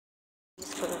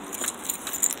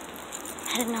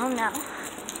Heading home now.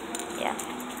 Yeah.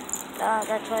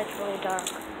 That's why it's really dark.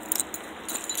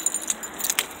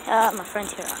 My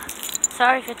friend's here.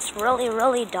 Sorry if it's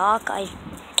really dark.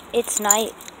 It's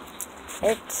night.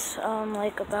 It's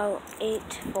like about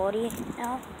 8:40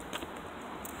 now.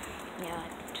 Yeah, I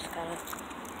just gotta.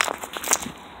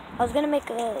 I was gonna make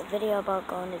a video about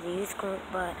going to the youth group,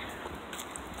 but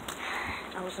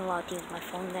I wasn't allowed to use my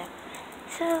phone there.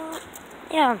 So,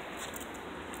 yeah.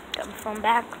 Got my phone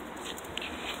back.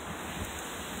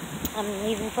 I'm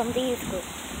leaving from the youth group.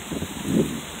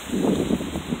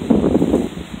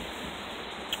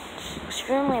 It's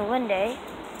extremely windy.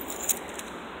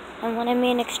 And when I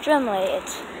mean extremely,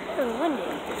 it's very windy.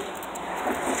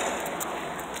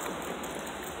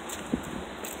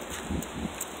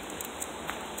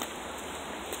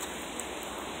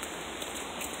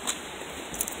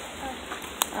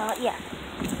 Yeah.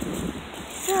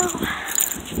 So,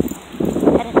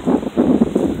 headed home.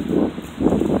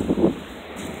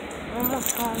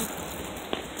 Almost home.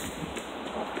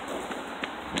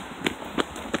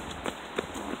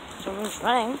 Someone's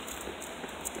running.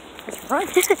 Let's run.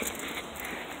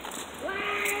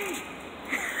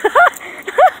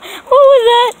 What was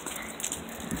that?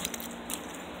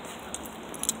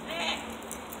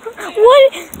 What?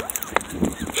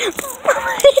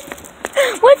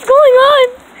 What's going on?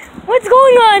 What's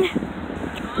going on?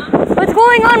 What's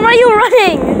going on? Why are you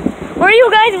running? Where are you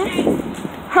guys?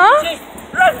 Huh?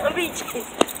 Run, I'm being chased.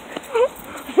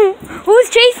 Who's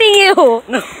chasing you?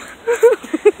 No.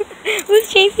 Who's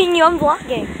chasing you? I'm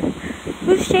vlogging.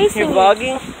 Who's chasing you? You're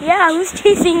vlogging? Yeah, who's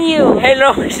chasing you?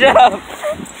 Hello, shut up.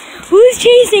 Who's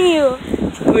chasing you?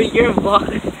 Wait, you're a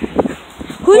vlogger.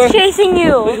 Who's chasing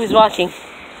you? Wait, who's watching?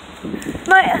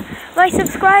 My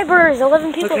subscribers,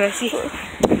 11 people. Okay, I see.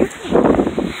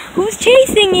 Who's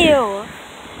chasing you?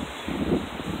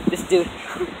 This dude.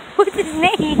 What's his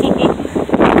name?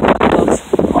 Carlos.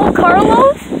 Oh,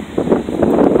 Carlos?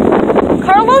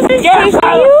 Carlos is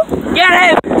chasing you? Get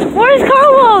him! Where's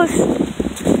Carlos?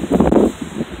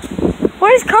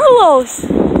 Where's Carlos?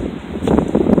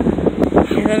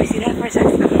 Here, let me see that for a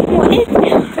second. What? Are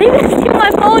you gonna steal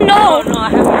my phone? No! Oh, no, I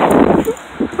haven't.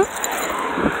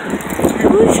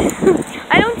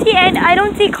 I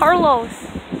don't see Carlos.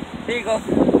 Here you go.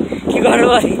 You got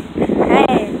away.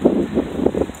 Hey.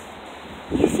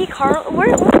 You see Carlos? Where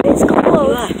is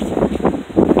Carlos? He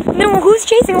left. No, who's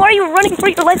chasing? Why are you running for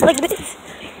your life like this?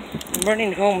 I'm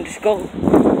running home. Just go.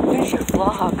 Finish your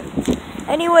vlog.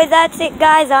 Anyway, that's it,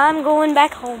 guys. I'm going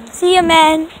back home. See ya,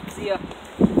 man. See ya.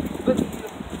 But you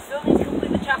still need to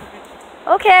complete the chapter.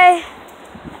 Okay.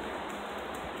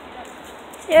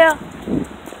 See ya.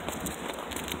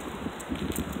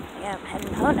 Yeah, I'm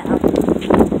heading home now.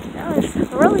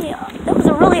 That was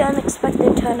a really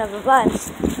unexpected turn of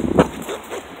events.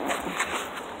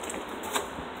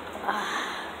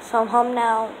 So I'm home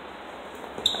now.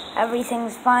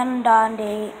 Everything's fine and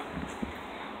dandy.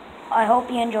 I hope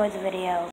you enjoyed the video.